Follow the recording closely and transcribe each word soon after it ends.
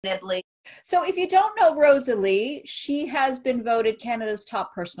nibbly. So if you don't know Rosalie, she has been voted Canada's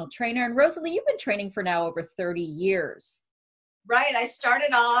top personal trainer. And Rosalie, you've been training for now over 30 years. Right. I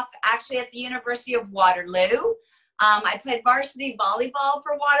started off actually at the University of Waterloo. I played varsity volleyball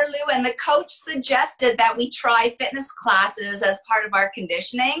for Waterloo, and the coach suggested that we try fitness classes as part of our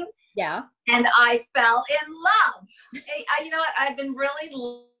conditioning. Yeah. And I fell in love. You know what? I've been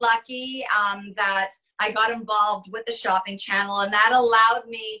really lucky that I got involved with the shopping channel, and that allowed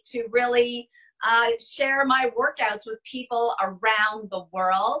me to really share my workouts with people around the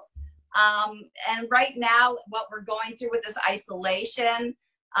world. And right now, what we're going through with this isolation,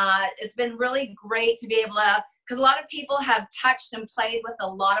 it's been really great to be able to, because a lot of people have touched and played with a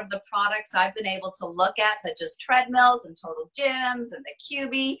lot of the products I've been able to look at, such as treadmills and Total Gyms and the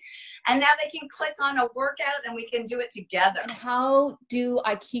QB. And now they can click on a workout and we can do it together. And how do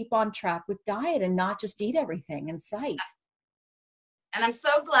I keep on track with diet and not just eat everything in sight? And I'm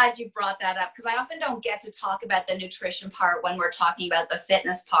so glad you brought that up, because I often don't get to talk about the nutrition part when we're talking about the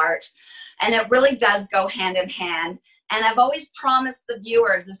fitness part. And it really does go hand in hand. And I've always promised the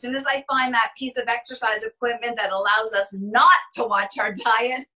viewers, as soon as I find that piece of exercise equipment that allows us not to watch our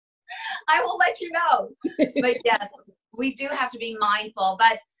diet, I will let you know. But yes, we do have to be mindful.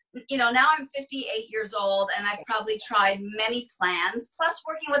 But, you know, now I'm 58 years old, and I've probably tried many plans, plus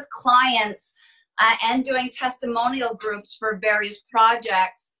working with clients and doing testimonial groups for various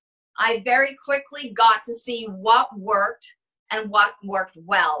projects. I very quickly got to see what worked and what worked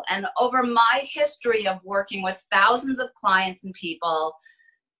well. And over my history of working with thousands of clients and people,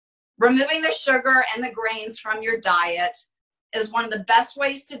 removing the sugar and the grains from your diet is one of the best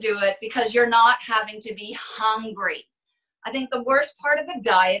ways to do it, because you're not having to be hungry. I think the worst part of a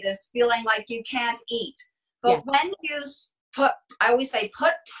diet is feeling like you can't eat. But when you I always say,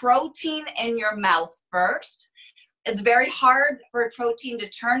 put protein in your mouth first. It's very hard for protein to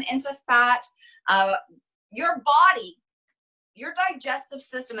turn into fat. Your body, your digestive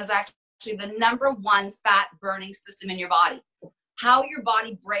system is actually the #1 fat burning system in your body. How your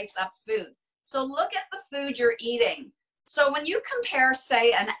body breaks up food. So look at the food you're eating. So when you compare,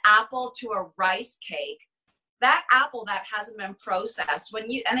 say, an apple to a rice cake, that apple that hasn't been processed,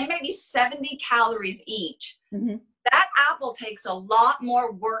 and they may be 70 calories each, that apple takes a lot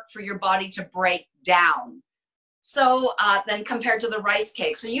more work for your body to break down. So then compared to the rice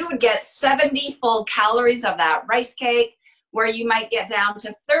cake. So you would get 70 full calories of that rice cake, where you might get down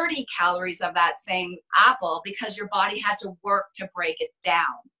to 30 calories of that same apple, because your body had to work to break it down.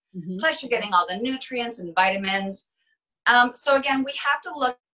 Plus you're getting all the nutrients and vitamins. So again, we have to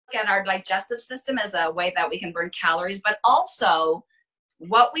look at our digestive system as a way that we can burn calories, but also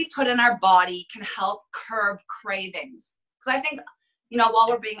what we put in our body can help curb cravings. Because I think, you know, while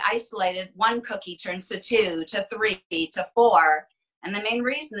we're being isolated, 1 cookie turns to 2, to 3, to 4. And the main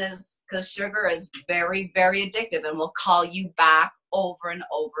reason is because sugar is very, very addictive and will call you back over and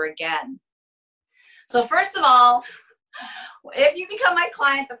over again. So first of all, if you become my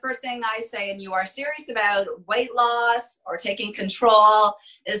client, the first thing I say, and you are serious about weight loss or taking control,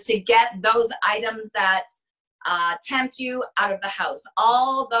 is to get those items that tempt you out of the house,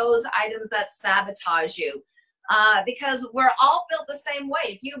 all those items that sabotage you, because we're all built the same way.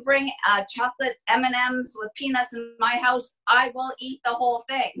 If you bring chocolate M&Ms with peanuts in my house, I will eat the whole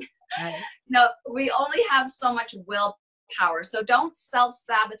thing. No, we only have so much willpower, so don't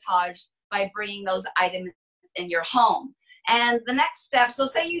self-sabotage by bringing those items in your home. And the next step, so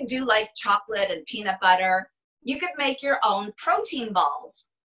say you do like chocolate and peanut butter, you could make your own protein balls.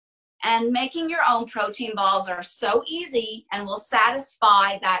 And making your own protein balls are so easy and will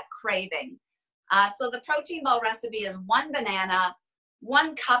satisfy that craving. So the protein ball recipe is 1 banana,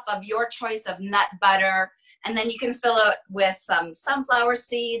 1 cup of your choice of nut butter, and then you can fill it with some sunflower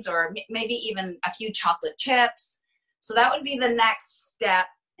seeds or maybe even a few chocolate chips. So that would be the next step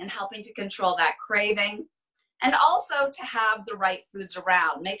in helping to control that craving. And also to have the right foods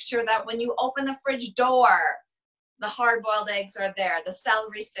around. Make sure that when you open the fridge door, the hard-boiled eggs are there, the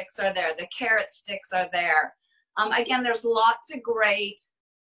celery sticks are there, the carrot sticks are there. Again, there's lots of great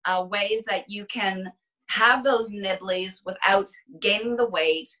ways that you can have those nibblies without gaining the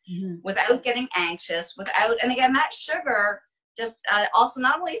weight, without getting anxious, and again, that sugar just also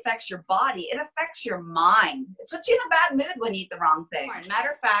not only affects your body, it affects your mind. It puts you in a bad mood when you eat the wrong thing.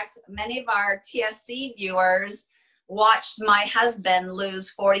 Matter of fact, many of our TSC viewers watched my husband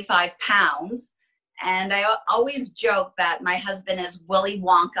lose 45 pounds. And I always joke that my husband is Willy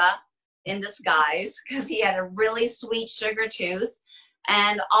Wonka in disguise, because he had a really sweet sugar tooth.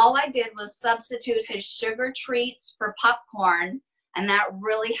 And all I did was substitute his sugar treats for popcorn, and that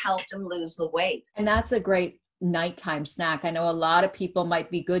really helped him lose the weight. And that's a great nighttime snack. I know a lot of people might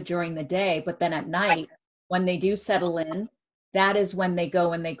be good during the day, but then at night, when they do settle in, that is when they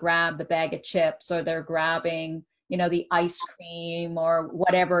go and they grab the bag of chips, or they're grabbing, you know, the ice cream or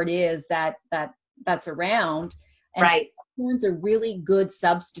whatever it is that's around. And Right. popcorn's a really good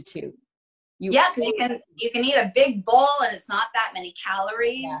substitute. Yeah, because you can eat a big bowl and it's not that many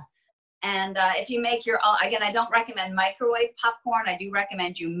calories. Yeah. And if you make your own, again, I don't recommend microwave popcorn. I do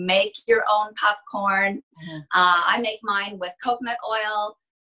recommend you make your own popcorn. I make mine with coconut oil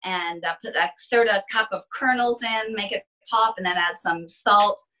and put a third a cup of kernels in, make it pop, and then add some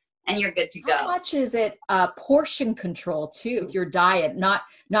salt, and you're good to go. How much is it portion control too? Your diet, not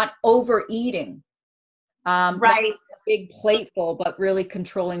overeating. Right. Big plateful, but really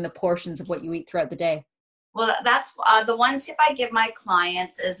controlling the portions of what you eat throughout the day. Well, that's the one tip I give my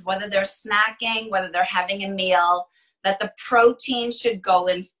clients is whether they're snacking, whether they're having a meal, that the protein should go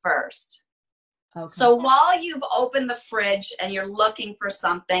in first. Okay. So while you've opened the fridge and you're looking for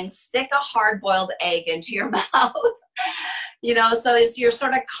something, stick a hard-boiled egg into your mouth. You know, so as you're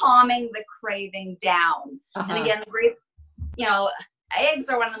sort of calming the craving down. And again, you know, eggs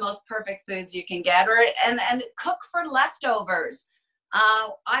are one of the most perfect foods you can get, and cook for leftovers.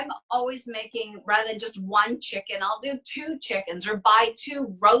 I'm always making, rather than just one chicken, I'll do 2 chickens or buy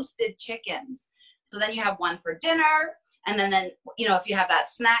 2 roasted chickens. So then you have one for dinner. And then, you know, if you have that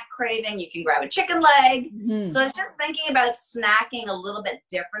snack craving, you can grab a chicken leg. So it's just thinking about snacking a little bit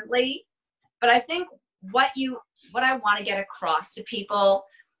differently. But I think what I want to get across to people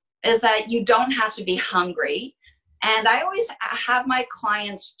is that you don't have to be hungry. And I always have my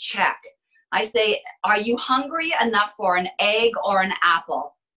clients check. I say, are you hungry enough for an egg or an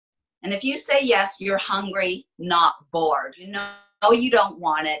apple? And if you say yes, you're hungry, not bored. You know you don't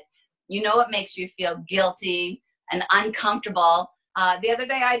want it. You know it makes you feel guilty and uncomfortable. The other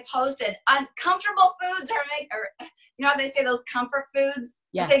day I posted, uncomfortable foods you know how they say those comfort foods?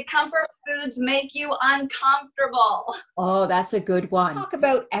 Yeah. They say comfort foods make you uncomfortable. Oh, that's a good one. Talk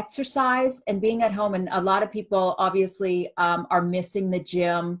about exercise and being at home. And a lot of people obviously are missing the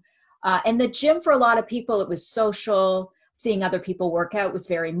gym. And the gym for a lot of people, it was social. Seeing other people work out was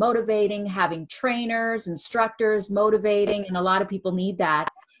very motivating. Having trainers, instructors, motivating. And a lot of people need that.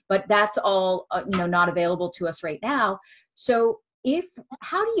 But that's all, you know, not available to us right now. So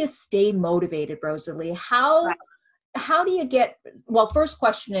how do you stay motivated, Rosalie? How do you get, well, first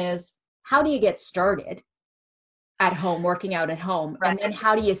question is, how do you get started at home, working out at home? Right. And then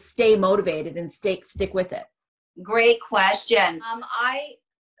how do you stay motivated and stick with it? Great question.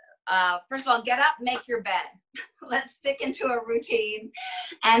 First of all, get up, make your bed. Let's stick into a routine.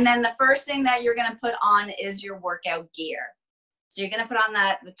 And then the first thing that you're going to put on is your workout gear. So you're going to put on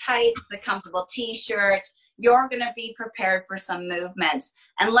the tights, the comfortable t-shirt. You're going to be prepared for some movement.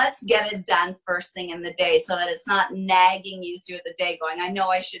 And let's get it done first thing in the day so that it's not nagging you through the day going, I know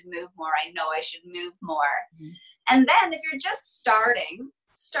I should move more. I know I should move more. And then if you're just starting,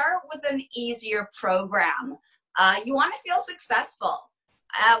 start with an easier program. You want to feel successful.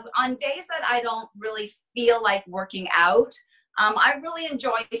 On days that I don't really feel like working out, I really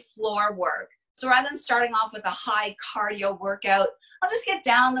enjoy floor work. So rather than starting off with a high cardio workout, I'll just get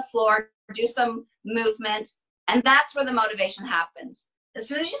down on the floor, do some movement, and that's where the motivation happens. As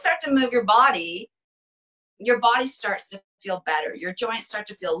soon as you start to move your body starts to feel better. Your joints start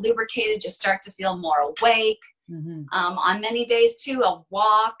to feel lubricated. You start to feel more awake. On many days too, a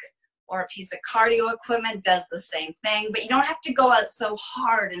walk or a piece of cardio equipment does the same thing, but you don't have to go out so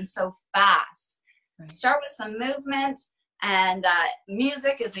hard and so fast. Right. Start with some movement. And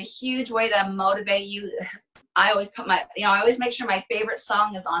music is a huge way to motivate you. I always I always make sure my favorite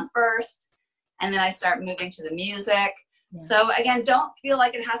song is on first, and then I start moving to the music. Yeah. So again, don't feel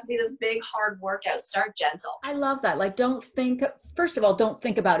like it has to be this big, hard workout. Start gentle. I love that. Like, first of all, don't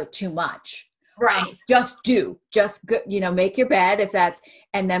think about it too much. Right. Just make your bed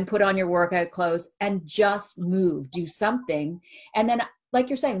and then put on your workout clothes and just move, do something. And then, like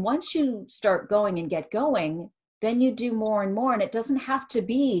you're saying, once you start going and get going, then you do more and more. And it doesn't have to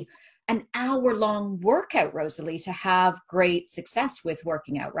be an hour-long workout, Rosalie, to have great success with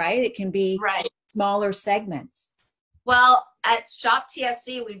working out, right? It can be smaller segments. Well, at Shop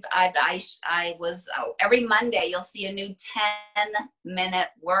TSC, every Monday you'll see a new 10-minute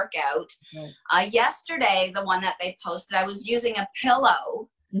workout. Yesterday, the one that they posted, I was using a pillow.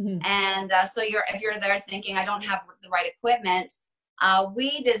 And so if you're there thinking, I don't have the right equipment,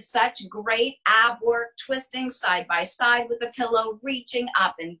 we did such great ab work, twisting side by side with the pillow, reaching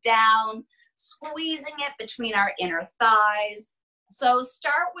up and down, squeezing it between our inner thighs. So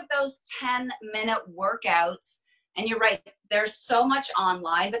start with those 10-minute workouts. And you're right, there's so much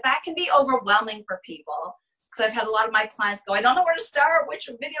online, but that can be overwhelming for people. because I've had a lot of my clients go, I don't know where to start. Which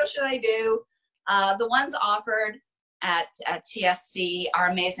video should I do? The ones offered at TSC are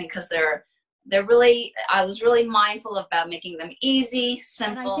amazing because they're really, I was really mindful about making them easy,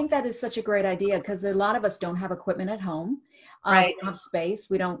 simple. And I think that is such a great idea because a lot of us don't have equipment at home. Right. We don't have space.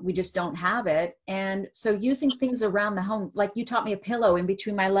 We just don't have it. And so using things around the home, like you taught me a pillow in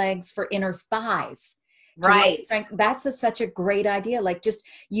between my legs for inner thighs. Right. That's such a great idea. Like just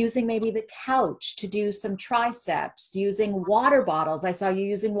using maybe the couch to do some triceps, using water bottles. I saw you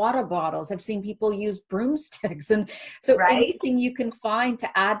using water bottles. I've seen people use broomsticks. And so anything you can find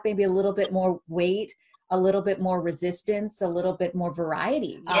to add maybe a little bit more weight, a little bit more resistance, a little bit more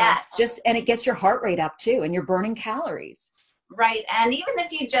variety. Yes. And it gets your heart rate up too, and you're burning calories. Right. And even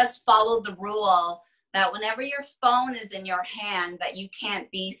if you just follow the rule that whenever your phone is in your hand, that you can't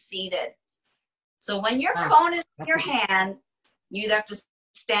be seated. So when your phone is in your hand, you either have to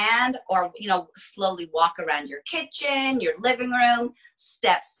stand or, slowly walk around your kitchen, your living room,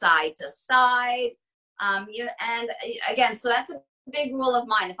 step side to side. And again, so that's a big rule of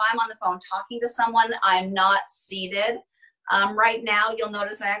mine. If I'm on the phone talking to someone, I'm not seated. Right now, you'll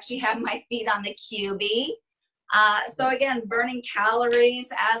notice I actually have my feet on the QB. So again, burning calories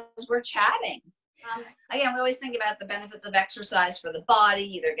as we're chatting. Again, we always think about the benefits of exercise for the body,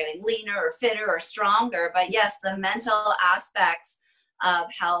 either getting leaner or fitter or stronger. But yes, the mental aspects of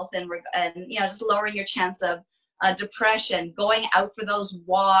health and just lowering your chance of depression, going out for those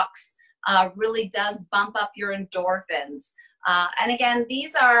walks really does bump up your endorphins. And again,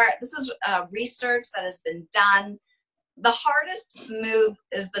 this is research that has been done. The hardest move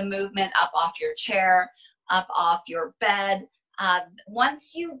is the movement up off your chair, up off your bed.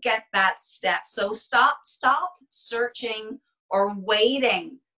 Once you get that step, so stop searching or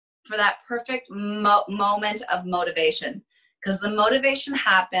waiting for that perfect moment of motivation, because the motivation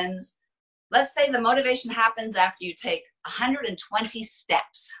happens. Let's say the motivation happens after you take 120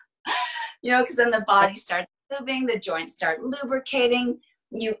 steps, because then the body starts moving, the joints start lubricating,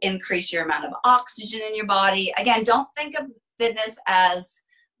 you increase your amount of oxygen in your body. Again, don't think of fitness as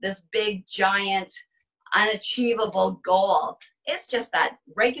this big, giant, unachievable goal. It's just that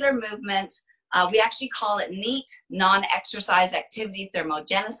regular movement. We actually call it NEAT, non-exercise activity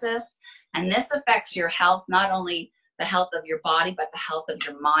thermogenesis. And this affects your health, not only the health of your body, but the health of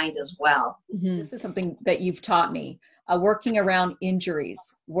your mind as well. Mm-hmm. This is something that you've taught me, working around injuries,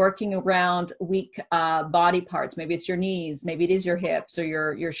 working around weak body parts. Maybe it's your knees, maybe it is your hips or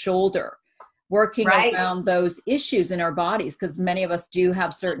your shoulder, working around those issues in our bodies, because many of us do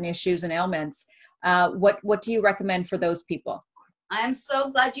have certain issues and ailments. What do you recommend for those people? I'm so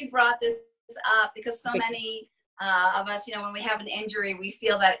glad you brought this up, because so many of us, when we have an injury, we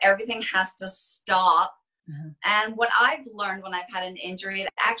feel that everything has to stop. Mm-hmm. And what I've learned when I've had an injury, it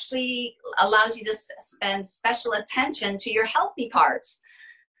actually allows you to spend special attention to your healthy parts.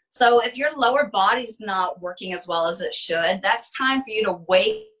 So if your lower body's not working as well as it should, that's time for you to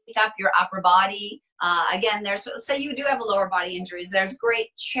wake up your upper body. Again, say you do have a lower body injuries, there's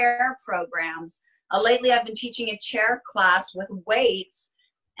great chair programs. Lately, I've been teaching a chair class with weights,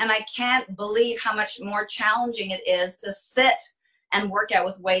 and I can't believe how much more challenging it is to sit and work out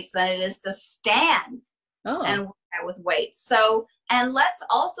with weights than it is to stand and work out with weights. So, and let's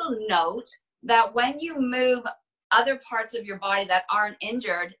also note that when you move other parts of your body that aren't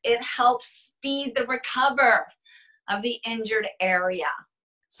injured, it helps speed the recovery of the injured area.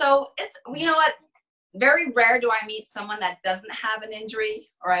 So it's, very rare do I meet someone that doesn't have an injury,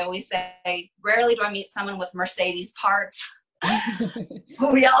 or I always say, rarely do I meet someone with Mercedes parts.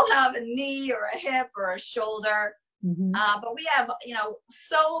 We all have a knee or a hip or a shoulder. Mm-hmm. But we have,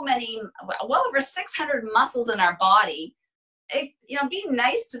 so many, well over 600 muscles in our body. Be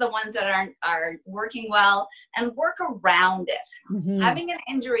nice to the ones that aren't working well and work around it. Mm-hmm. Having an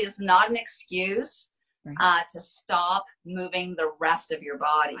injury is not an excuse to stop moving the rest of your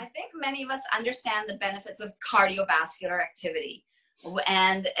body. I think many of us understand the benefits of cardiovascular activity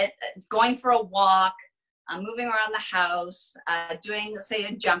and going for a walk, moving around the house, doing, say,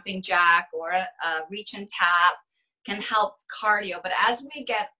 a jumping jack or a reach and tap can help cardio. But as we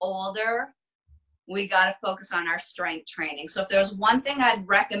get older, we got to focus on our strength training. So if there's one thing I'd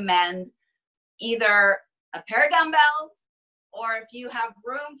recommend, either a pair of dumbbells, or if you have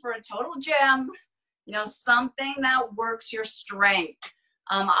room for a total gym, something that works your strength.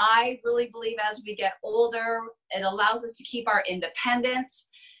 I really believe as we get older, it allows us to keep our independence.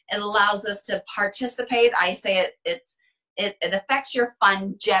 It allows us to participate. I say it affects your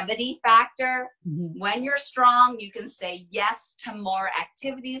longevity factor. Mm-hmm. When you're strong, you can say yes to more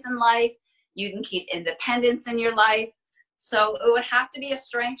activities in life. You can keep independence in your life. So it would have to be a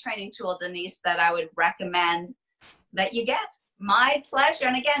strength training tool, Denise, that I would recommend that you get. My pleasure.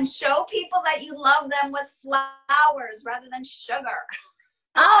 And again, show people that you love them with flowers rather than sugar.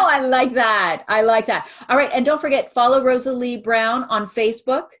 Oh, I like that. I like that. All right. And don't forget, follow Rosalie Brown on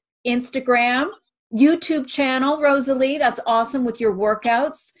Facebook, Instagram, YouTube channel, Rosalie. That's awesome with your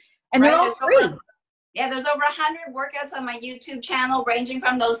workouts. And they're all free. There's over 100 workouts on my YouTube channel, ranging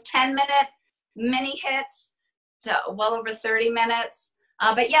from those 10-minute mini hits to well over 30 minutes.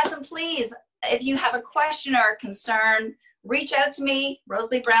 But yes, and please, if you have a question or a concern, reach out to me,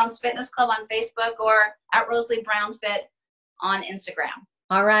 Rosalie Brown's Fitness Club on Facebook or at Rosalie Brown Fit on Instagram.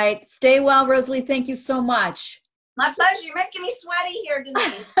 All right. Stay well, Rosalie. Thank you so much. My pleasure. You're making me sweaty here,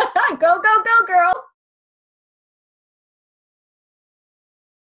 Denise. Go, go, go, girl.